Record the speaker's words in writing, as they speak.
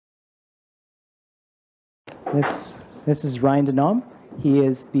This is Ryan Denomme. He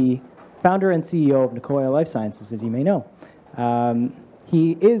is the founder and CEO of Nicoya Lifesciences, as you may know.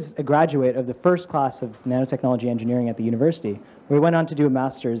 He is a graduate of the first class of Nanotechnology Engineering at the university, where he went on to do a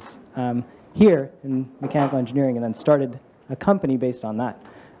master's here in mechanical engineering and then started a company based on that.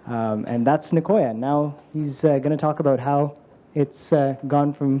 And that's Nicoya. Now he's going to talk about how it's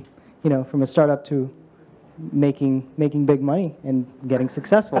gone from, from a startup to making big money and getting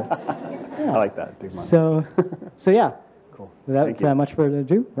successful. Yeah. I like that, big money. So yeah. Cool. Without much further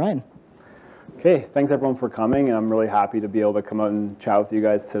ado, Ryan. Okay, thanks everyone for coming, and I'm really happy to be able to come out and chat with you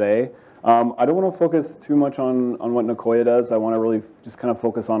guys today. I don't want to focus too much on what Nicoya does. I want to really just kind of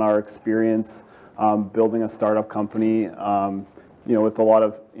focus on our experience building a startup company, with a lot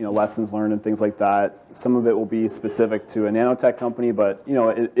of lessons learned and things like that. Some of it will be specific to a nanotech company, but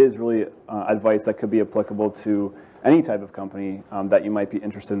it is really advice that could be applicable to any type of company that you might be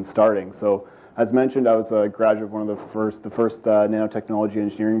interested in starting. So, as mentioned, I was a graduate of one of the first nanotechnology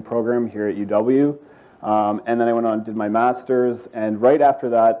engineering program here at UW, and then I went on and did my master's. And right after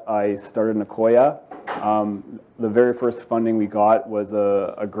that, I started Nicoya. The very first funding we got was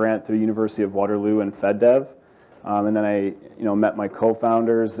a grant through University of Waterloo and FedDev. And then I, met my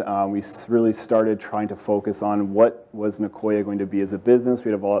co-founders. We really started trying to focus on what was Nicoya going to be as a business.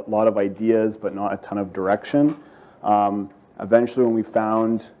 We had a lot of ideas, but not a ton of direction. Eventually, when we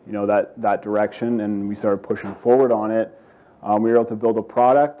found, that direction and we started pushing forward on it, we were able to build a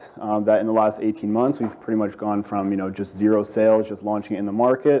product that in the last 18 months, we've pretty much gone from, just 0 sales, just launching it in the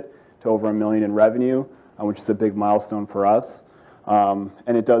market, to over $1 million in revenue, which is a big milestone for us.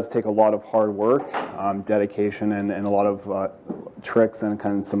 And it does take a lot of hard work, dedication, and a lot of tricks and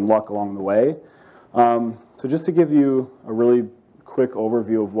kind of some luck along the way. So just to give you a really quick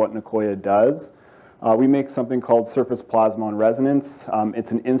overview of what Nicoya does, we make something called Surface Plasmon Resonance.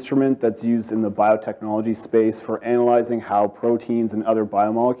 It's an instrument that's used in the biotechnology space for analyzing how proteins and other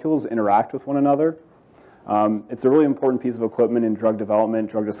biomolecules interact with one another. It's a really important piece of equipment in drug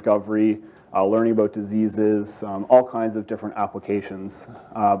development, drug discovery, learning about diseases, all kinds of different applications.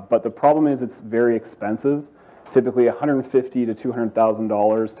 But the problem is it's very expensive, typically $150,000 to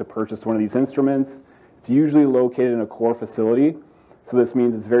 $200,000 to purchase one of these instruments. It's usually located in a core facility. So this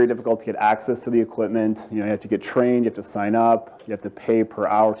means it's very difficult to get access to the equipment. You have to get trained, you have to sign up, you have to pay per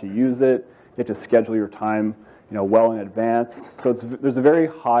hour to use it, you have to schedule your time well in advance. So there's a very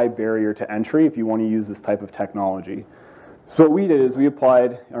high barrier to entry if you want to use this type of technology. So what we did is we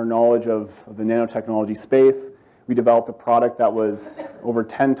applied our knowledge of the nanotechnology space. We developed a product that was over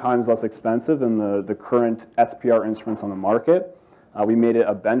 10 times less expensive than the current SPR instruments on the market. We made it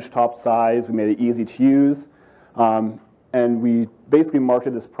a benchtop size, we made it easy to use. And we basically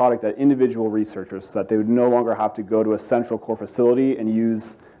marketed this product at individual researchers so that they would no longer have to go to a central core facility and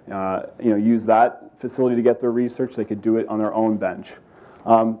use that facility to get their research. They could do it on their own bench.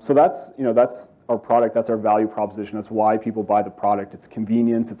 So that's our product. That's our value proposition. That's why people buy the product. It's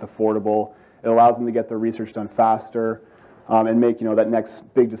convenience. It's affordable. It allows them to get their research done faster and make that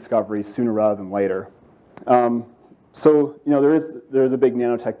next big discovery sooner rather than later. So there is a big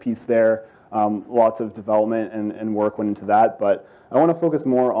nanotech piece there. Lots of development and work went into that, but I want to focus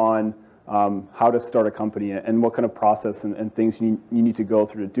more on how to start a company and what kind of process and things you need to go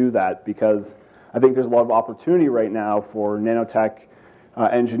through to do that, because I think there's a lot of opportunity right now for nanotech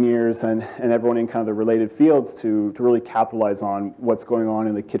engineers and everyone in kind of the related fields to really capitalize on what's going on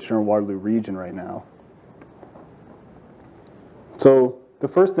in the Kitchener-Waterloo region right now. So the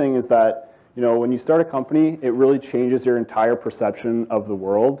first thing is that when you start a company, it really changes your entire perception of the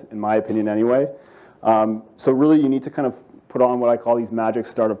world, in my opinion anyway. So really you need to kind of put on what I call these magic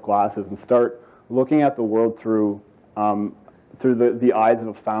startup glasses and start looking at the world through the eyes of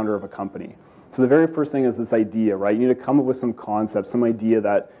a founder of a company. So the very first thing is this idea, right? You need to come up with some concept, some idea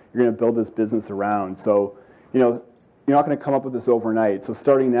that you're going to build this business around. So, you're not going to come up with this overnight. So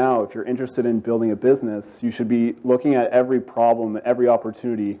starting now, if you're interested in building a business, you should be looking at every problem, every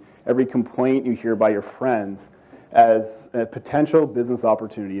opportunity, every complaint you hear by your friends as a potential business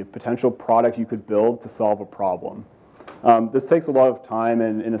opportunity, a potential product you could build to solve a problem. This takes a lot of time,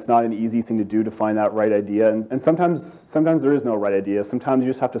 and it's not an easy thing to do to find that right idea. And sometimes there is no right idea. Sometimes you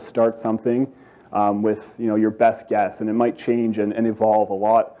just have to start something with your best guess, and it might change and evolve a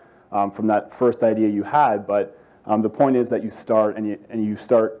lot from that first idea you had. But the point is that you start and you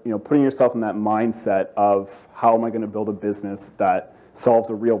start putting yourself in that mindset of how am I going to build a business that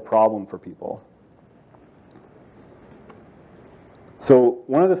solves a real problem for people. So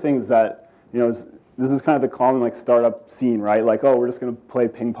one of the things that this is kind of the common startup scene, right? Like, oh, we're just going to play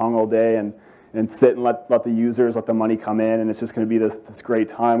ping pong all day and and sit and let the users, let the money come in, and it's just going to be this great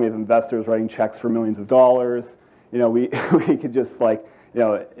time. We have investors writing checks for millions of dollars. You know, we could just like, you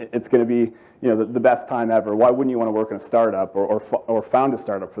know, it's going to be, you know, the best time ever. Why wouldn't you want to work in a startup or found a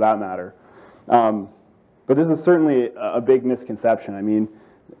startup for that matter? But this is certainly a big misconception. I mean,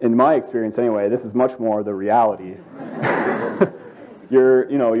 in my experience anyway, this is much more the reality.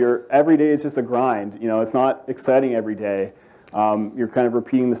 Your every day is just a grind. You know, it's not exciting every day. You're kind of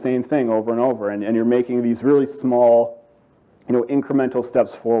repeating the same thing over and over, and you're making these really small, you know, incremental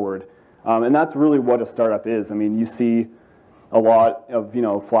steps forward. And that's really what a startup is. I mean, you see a lot of, you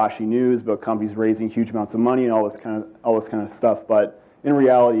know, flashy news about companies raising huge amounts of money and all this kind of stuff. But in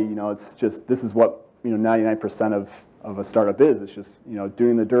reality, you know, it's just, this is what, you know, 99% of a startup is. It's just, you know,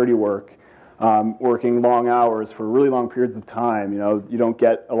 doing the dirty work, working long hours for really long periods of time. You know, you don't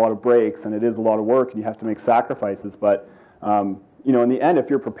get a lot of breaks, and it is a lot of work, and you have to make sacrifices. But you know, in the end, if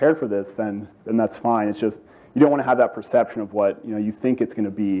you're prepared for this, then that's fine. It's just, you don't want to have that perception of what, you know, you think it's going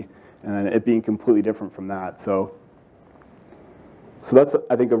to be, and then it being completely different from that. So that's,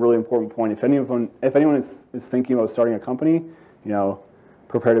 I think, a really important point. If anyone is thinking about starting a company, you know,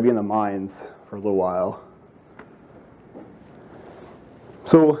 prepare to be in the mines for a little while.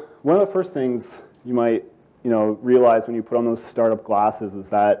 So one of the first things you might, you know, realize when you put on those startup glasses is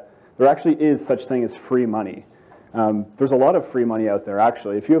that there actually is such thing as free money. There's a lot of free money out there,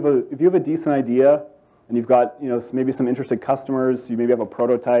 actually. If you have a decent idea and you've got, you know, maybe some interested customers, you maybe have a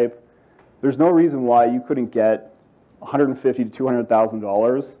prototype, there's no reason why you couldn't get $150,000 to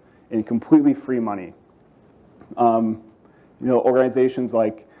 $200,000 in completely free money. You know, organizations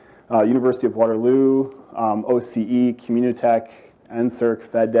like University of Waterloo, OCE, Communitech, NSERC,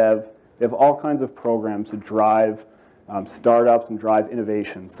 FedDev, they have all kinds of programs to drive startups and drive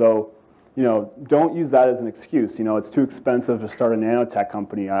innovation. So, you know, don't use that as an excuse. You know, it's too expensive to start a nanotech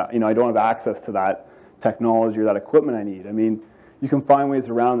company. You know, I don't have access to that technology or that equipment I need. I mean, you can find ways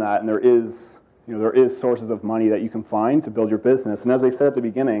around that, and there is sources of money that you can find to build your business. And as I said at the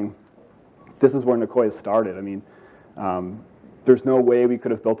beginning, this is where Nicoya started. I mean, there's no way we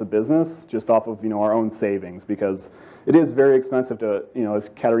could have built a business just off of, you know, our own savings, because it is very expensive to, you know, as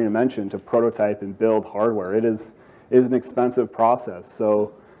Katarina mentioned, to prototype and build hardware. It is an expensive process.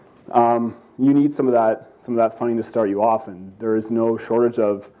 So you need some of that funding to start you off, and there is no shortage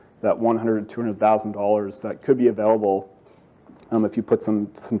of that $100,000 to $200,000 that could be available if you put some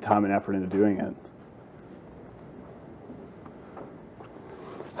time and effort into doing it.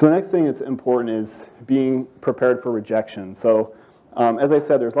 So the next thing that's important is being prepared for rejection. So as I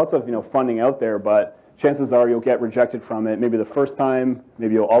said, there's lots of, you know, funding out there, but chances are you'll get rejected from it. Maybe the first time,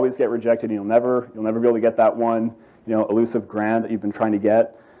 maybe you'll always get rejected, and you'll never be able to get that one, you know, elusive grant that you've been trying to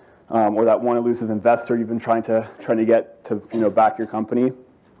get, or that one elusive investor you've been trying to get to, you know, back your company.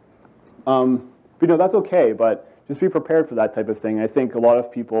 But, you know, that's okay, but just be prepared for that type of thing. I think a lot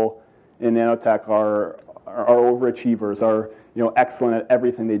of people in nanotech are overachievers, are, you know, excellent at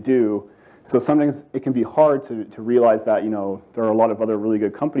everything they do. So sometimes it can be hard to realize that, you know, there are a lot of other really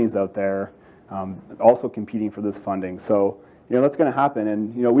good companies out there also competing for this funding. So, you know, that's going to happen.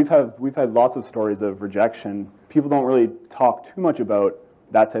 And, you know, we've had lots of stories of rejection. People don't really talk too much about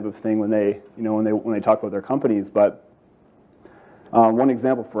that type of thing when they talk about their companies. But one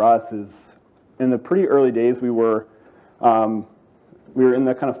example for us is in the pretty early days, we were in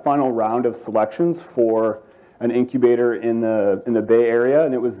the kind of final round of selections for an incubator in the Bay Area,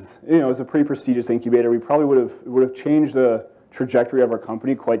 and it was, you know, it was a pretty prestigious incubator. We probably would have changed the trajectory of our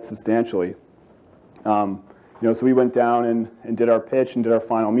company quite substantially. You know, so we went down and did our pitch and did our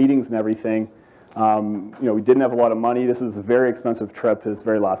final meetings and everything. You know, we didn't have a lot of money. This was a very expensive trip. It was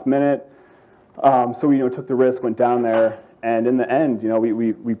very last minute. So we, you know, took the risk, went down there, and in the end, you know,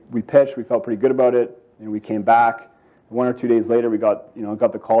 we pitched. We felt pretty good about it, and we came back. 1 or 2 days later, we got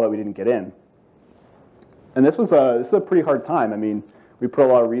the call that we didn't get in. And this was a pretty hard time. I mean, we put a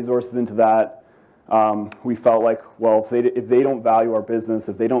lot of resources into that. We felt like, well, if they don't value our business,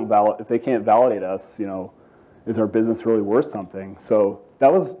 if they can't validate us, you know, is our business really worth something? So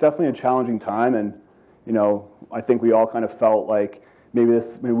that was definitely a challenging time, and, you know, I think we all kind of felt like maybe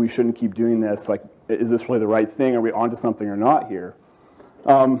we shouldn't keep doing this. Like, is this really the right thing? Are we onto something or not here?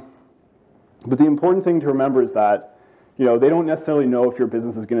 But the important thing to remember is that, you know, they don't necessarily know if your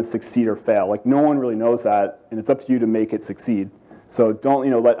business is going to succeed or fail. Like, no one really knows that, and it's up to you to make it succeed. So don't,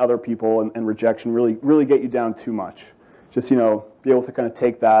 you know, let other people and rejection really get you down too much. Just, you know, be able to kind of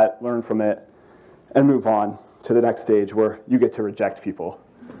take that, learn from it, and move on to the next stage where you get to reject people.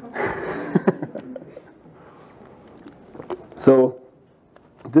 So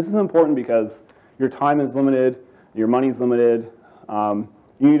this is important because your time is limited, your money is limited.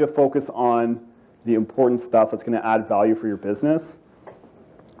 You you need to focus on the important stuff that's going to add value for your business.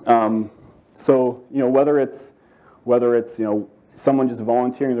 So whether it's someone just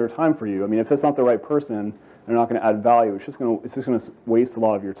volunteering their time for you. I mean, if it's not the right person, they're not going to add value. It's just going to waste a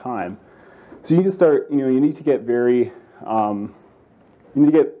lot of your time. So you need to start. You need to get very kind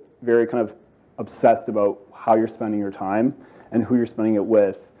of obsessed about how you're spending your time and who you're spending it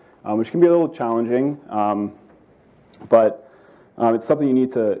with, which can be a little challenging, but it's something you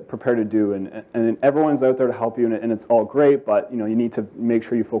need to prepare to do. And everyone's out there to help you, and it's all great. But you need to make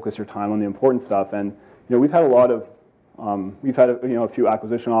sure you focus your time on the important stuff. And we've had a lot of a few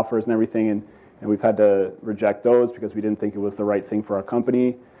acquisition offers and everything, and we've had to reject those because we didn't think it was the right thing for our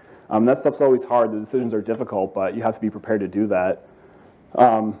company. That stuff's always hard. The decisions are difficult, but you have to be prepared to do that.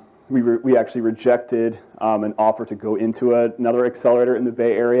 We actually rejected an offer to go into another accelerator in the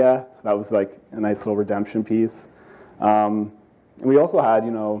Bay Area. So that was like a nice little redemption piece. And we also had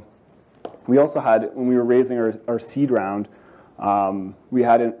when we were raising our seed round, we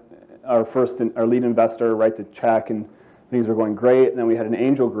had our lead investor write the check, and things were going great. And then we had an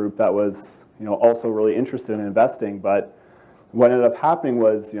angel group that was also really interested in investing, but what ended up happening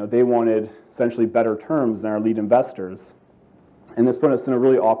was, they wanted essentially better terms than our lead investors. And this put us in a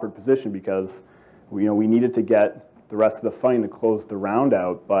really awkward position because, we needed to get the rest of the funding to close the round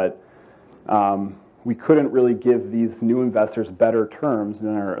out, but we couldn't really give these new investors better terms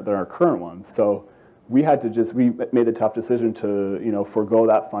than our current ones. So we made the tough decision to, forego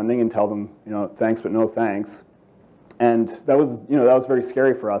that funding and tell them, thanks, but no thanks. And that was very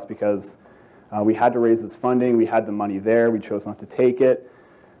scary for us because we had to raise this funding. We had the money there. We chose not to take it.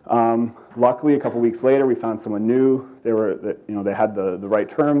 Luckily, a couple weeks later, we found someone new. They had the right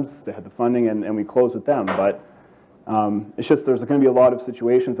terms. They had the funding, and we closed with them. But it's just there's going to be a lot of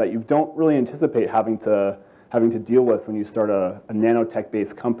situations that you don't really anticipate having to deal with when you start a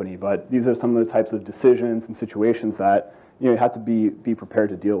nanotech-based company. But these are some of the types of decisions and situations that you have to be prepared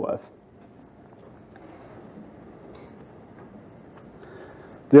to deal with.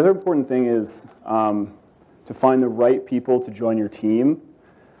 The other important thing is to find the right people to join your team.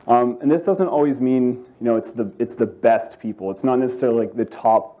 And this doesn't always mean it's the best people. It's not necessarily like the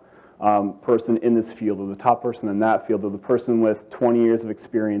top person in this field or the top person in that field or the person with 20 years of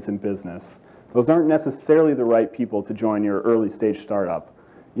experience in business. Those aren't necessarily the right people to join your early stage startup.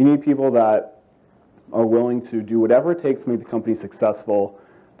 You need people that are willing to do whatever it takes to make the company successful.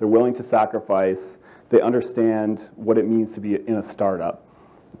 They're willing to sacrifice. They understand what it means to be in a startup.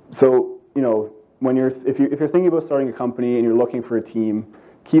 So, if you're thinking about starting a company and you're looking for a team,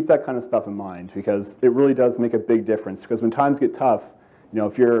 keep that kind of stuff in mind because it really does make a big difference. Because when times get tough,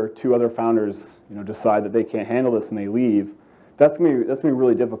 if your two other founders, decide that they can't handle this and they leave, that's gonna be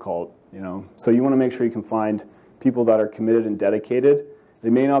really difficult. So you want to make sure you can find people that are committed and dedicated. They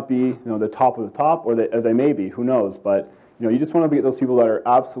may not be, the top of the top, or they may be. Who knows? But you just want to get those people that are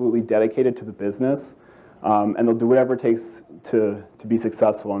absolutely dedicated to the business. And they'll do whatever it takes to be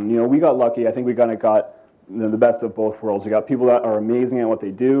successful. And we got lucky. I think we kind of got the best of both worlds. We got people that are amazing at what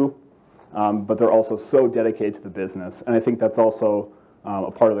they do, but they're also so dedicated to the business. And I think that's also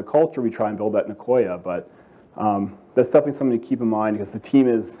a part of the culture we try and build at Nicoya. But that's definitely something to keep in mind because the team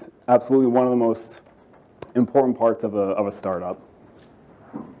is absolutely one of the most important parts of a startup.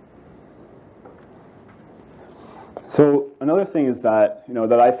 So another thing is that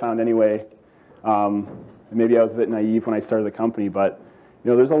that I found anyway. Maybe I was a bit naive when I started the company, but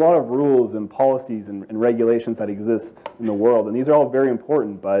there's a lot of rules and policies and regulations that exist in the world, and these are all very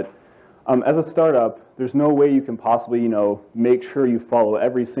important. But as a startup, there's no way you can possibly make sure you follow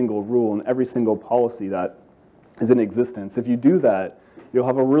every single rule and every single policy that is in existence. If you do that, you'll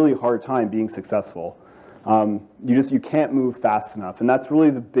have a really hard time being successful. You can't move fast enough, and that's really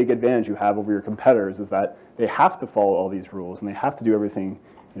the big advantage you have over your competitors is that they have to follow all these rules and they have to do everything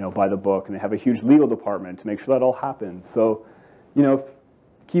by the book, and they have a huge legal department to make sure that all happens. So,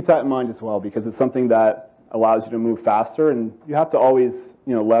 keep that in mind as well, because it's something that allows you to move faster, and you have to always,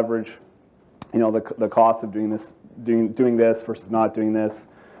 leverage, the cost of doing this versus not doing this,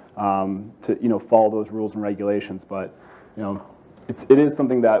 to, follow those rules and regulations. But, it is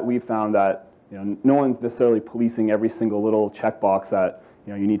something that we found that, no one's necessarily policing every single little checkbox that,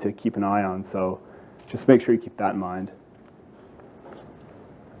 you need to keep an eye on. So, just make sure you keep that in mind.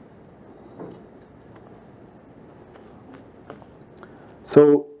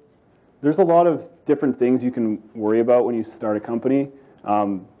 So there's a lot of different things you can worry about when you start a company.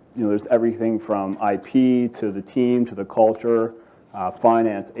 There's everything from IP to the team to the culture,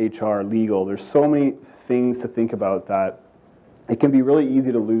 finance, HR, legal. There's so many things to think about that it can be really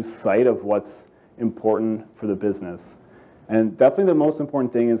easy to lose sight of what's important for the business. And definitely the most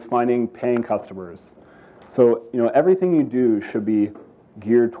important thing is finding paying customers. So, everything you do should be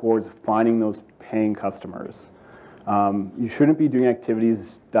geared towards finding those paying customers. You shouldn't be doing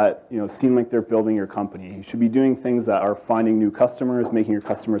activities that seem like they're building your company. You should be doing things that are finding new customers, making your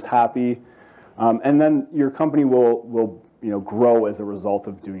customers happy, and then your company will grow as a result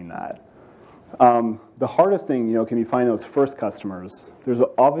of doing that. The hardest thing can be finding those first customers. There's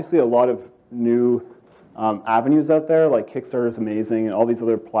obviously a lot of new avenues out there, like Kickstarter is amazing, and all these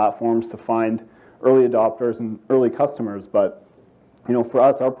other platforms to find early adopters and early customers. But for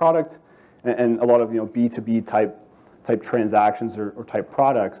us, our product and a lot of B2B type transactions or type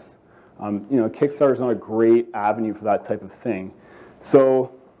products, Kickstarter is not a great avenue for that type of thing.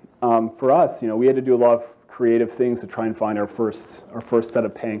 So for us, we had to do a lot of creative things to try and find our first set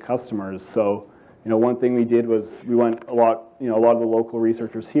of paying customers. So one thing we did was we went a lot of the local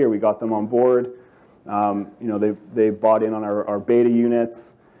researchers here, we got them on board. They bought in on our beta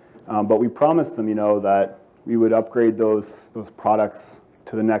units, but we promised them that we would upgrade those products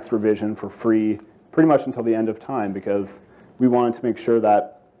to the next revision for free pretty much until the end of time, because we wanted to make sure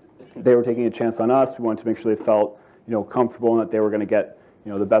that they were taking a chance on us. We wanted to make sure they felt comfortable and that they were going to get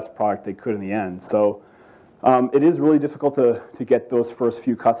the best product they could in the end. So it is really difficult to get those first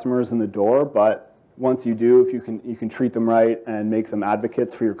few customers in the door, but once you do, if you can treat them right and make them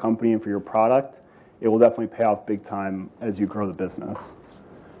advocates for your company and for your product, it will definitely pay off big time as you grow the business.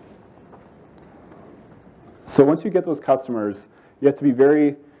 So once you get those customers, you have to be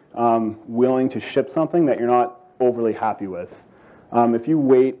very willing to ship something that you're not overly happy with. If you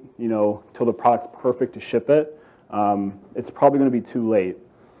wait till the product's perfect to ship it, it's probably going to be too late.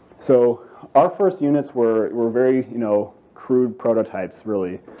 So our first units were very crude prototypes,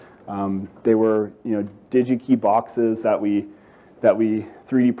 really. They were DigiKey boxes that we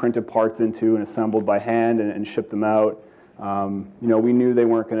 3D printed parts into and assembled by hand and shipped them out. We knew they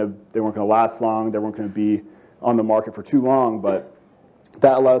weren't going to last long. They weren't going to be on the market for too long, but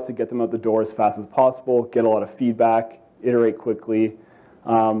that allowed us to get them out the door as fast as possible, get a lot of feedback, iterate quickly.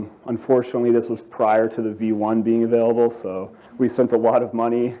 Unfortunately, this was prior to the V1 being available, so we spent a lot of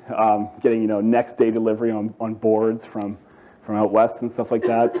money getting next day delivery on boards from out west and stuff like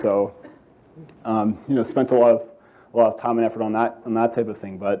that. So spent a lot of time and effort on that type of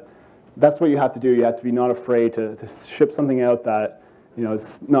thing. But that's what you have to do. You have to be not afraid to ship something out that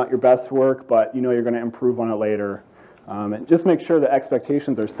is not your best work, but you're going to improve on it later. And just make sure the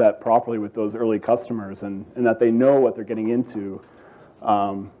expectations are set properly with those early customers and that they know what they're getting into.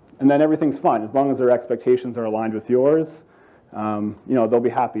 And then everything's fine. As long as their expectations are aligned with yours, they'll be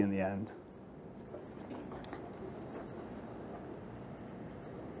happy in the end.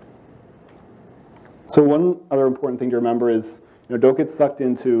 So one other important thing to remember is, don't get sucked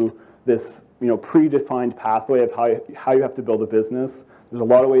into this, predefined pathway of how you have to build a business. There's a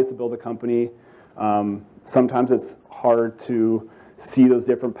lot of ways to build a company. Sometimes it's hard to see those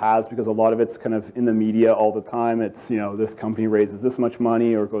different paths because a lot of it's kind of in the media all the time. It's, this company raises this much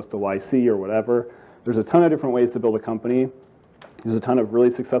money or goes to YC or whatever. There's a ton of different ways to build a company. There's a ton of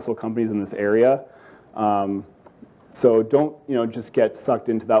really successful companies in this area. So don't just get sucked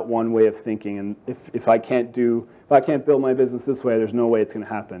into that one way of thinking. And if I can't build my business this way, there's no way it's going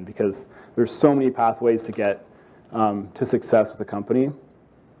to happen, because there's so many pathways to get to success with a company.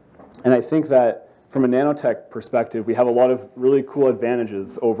 And I think that from a nanotech perspective, we have a lot of really cool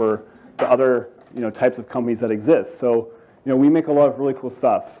advantages over the other types of companies that exist. So we make a lot of really cool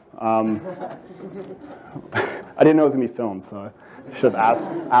stuff. I didn't know it was going to be filmed, so I should have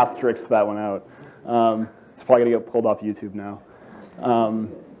asterisked that one out. It's probably going to get pulled off YouTube now.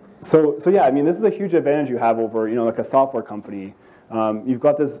 So yeah, this is a huge advantage you have over like a software company. You've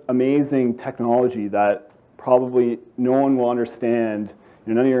got this amazing technology that probably no one will understand.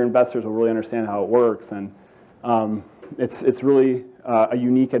 None of your investors will really understand how it works, and it's really a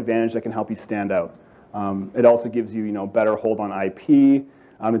unique advantage that can help you stand out. It also gives you better hold on IP.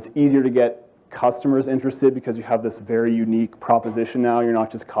 It's easier to get customers interested because you have this very unique proposition now. You're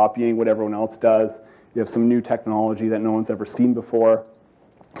not just copying what everyone else does. You have some new technology that no one's ever seen before.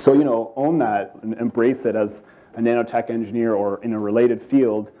 So own that and embrace it as a nanotech engineer or in a related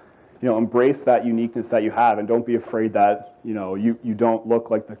field. Embrace that uniqueness that you have, and don't be afraid that you don't look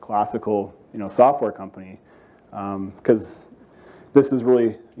like the classical software company, because this is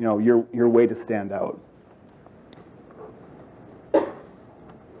really your way to stand out.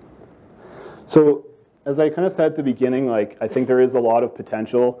 So as I kind of said at the beginning, I think there is a lot of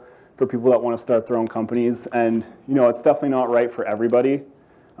potential for people that want to start their own companies, and it's definitely not right for everybody.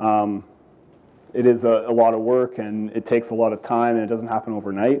 It is a lot of work, and it takes a lot of time, and it doesn't happen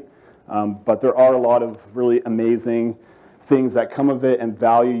overnight. But there are a lot of really amazing things that come of it and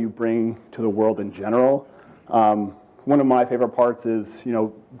value you bring to the world in general. One of my favorite parts is,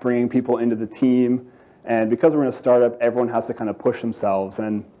 bringing people into the team. And because we're in a startup, everyone has to kind of push themselves.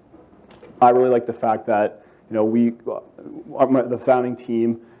 And I really like the fact that, the founding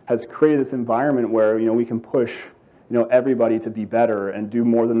team has created this environment where, we can push, everybody to be better and do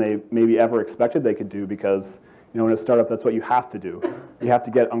more than they maybe ever expected they could do, because, in a startup, that's what you have to do. You have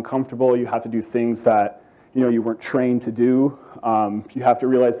to get uncomfortable. You have to do things that, you weren't trained to do. You have to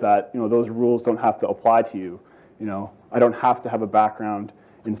realize that, those rules don't have to apply to you. I don't have to have a background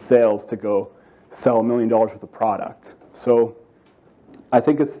in sales to go sell $1 million worth of product. So I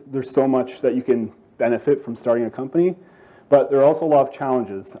think there's so much that you can benefit from starting a company, but there are also a lot of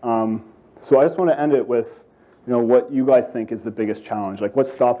challenges. So I just want to end it with, what you guys think is the biggest challenge. Like,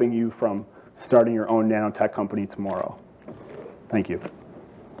 what's stopping you from starting your own nanotech company tomorrow? Thank you.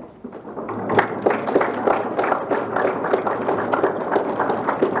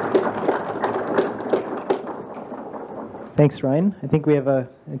 Thanks, Ryan. I think we have a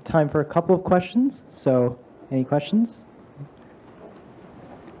time for a couple of questions. So, any questions?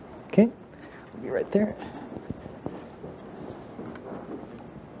 Okay, I'll be right there.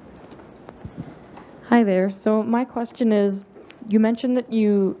 Hi there. So my question is, you mentioned that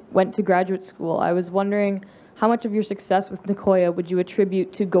you went to graduate school. I was wondering how much of your success with Nicoya would you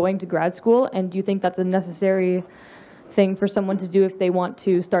attribute to going to grad school, and do you think that's a necessary thing for someone to do if they want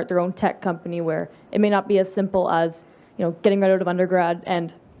to start their own tech company, where it may not be as simple as getting right out of undergrad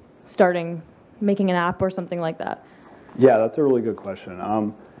and making an app or something like that? Yeah, that's a really good question.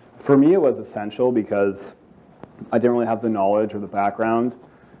 For me, it was essential because I didn't really have the knowledge or the background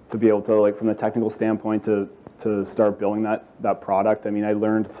to be able to, from the technical standpoint, to start building that product. I mean, I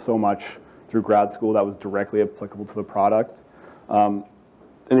learned so much through grad school that was directly applicable to the product. And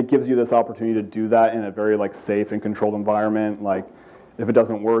it gives you this opportunity to do that in a very safe and controlled environment. Like, if it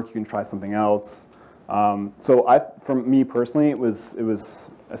doesn't work, you can try something else. So for me personally, it was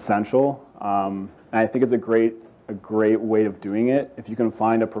essential. And I think it's a great way of doing it. If you can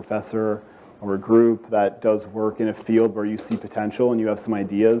find a professor or a group that does work in a field where you see potential and you have some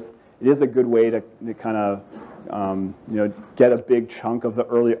ideas, it is a good way to kind of get a big chunk of the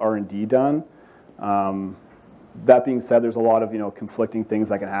early R&D done. That being said, there's a lot of conflicting things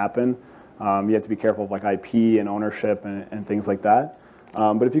that can happen. You have to be careful of IP and ownership and things like that.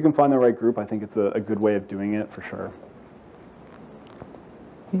 But if you can find the right group, I think it's a good way of doing it for sure.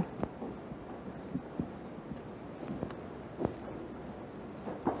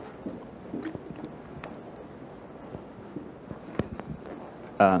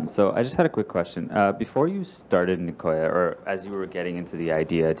 So I just had a quick question. Before you started Nicoya, or as you were getting into the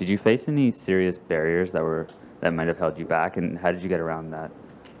idea, did you face any serious barriers that might have held you back, and how did you get around that?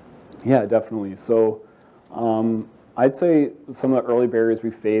 Yeah, definitely. So I'd say some of the early barriers we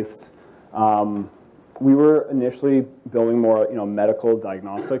faced, we were initially building more medical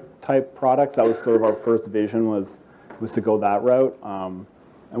diagnostic type products. That was sort of our first vision, was to go that route. And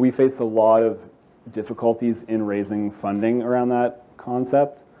we faced a lot of difficulties in raising funding around that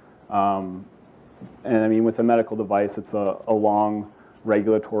concept. And I mean, with a medical device, it's a long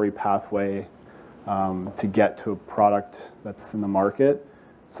regulatory pathway to get to a product that's in the market.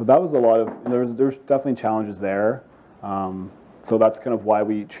 So that was there's definitely challenges there. So that's kind of why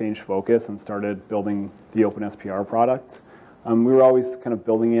we changed focus and started building the OpenSPR product. We were always kind of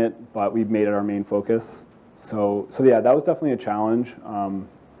building it, but we made it our main focus. So yeah, that was definitely a challenge.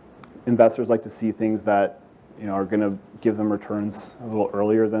 Investors like to see things that are going to give them returns a little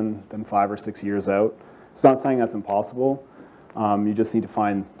earlier than 5 or 6 years out. It's not saying that's impossible. You just need to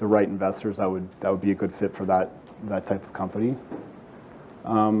find the right investors that would be a good fit for that type of company.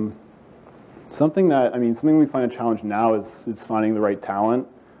 Something we find a challenge now is finding the right talent.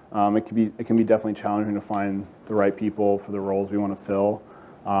 It can be definitely challenging to find the right people for the roles we want to fill,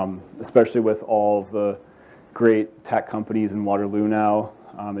 especially with all of the great tech companies in Waterloo now.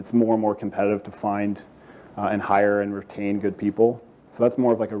 It's more and more competitive to find and hire and retain good people. So that's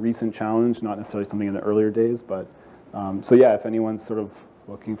more of a recent challenge, not necessarily something in the earlier days. But so yeah, if anyone's sort of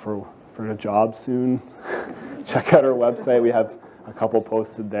looking for a job soon, check out our website. We have a couple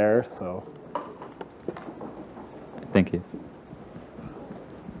posted there. So thank you.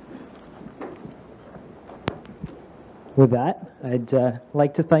 With that, I'd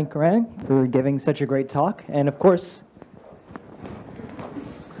like to thank Ryan for giving such a great talk. And of course,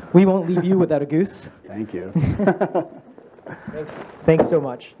 we won't leave you without a goose. Thank you. Thanks so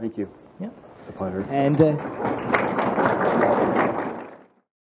much. Thank you. Yeah. It's a pleasure. And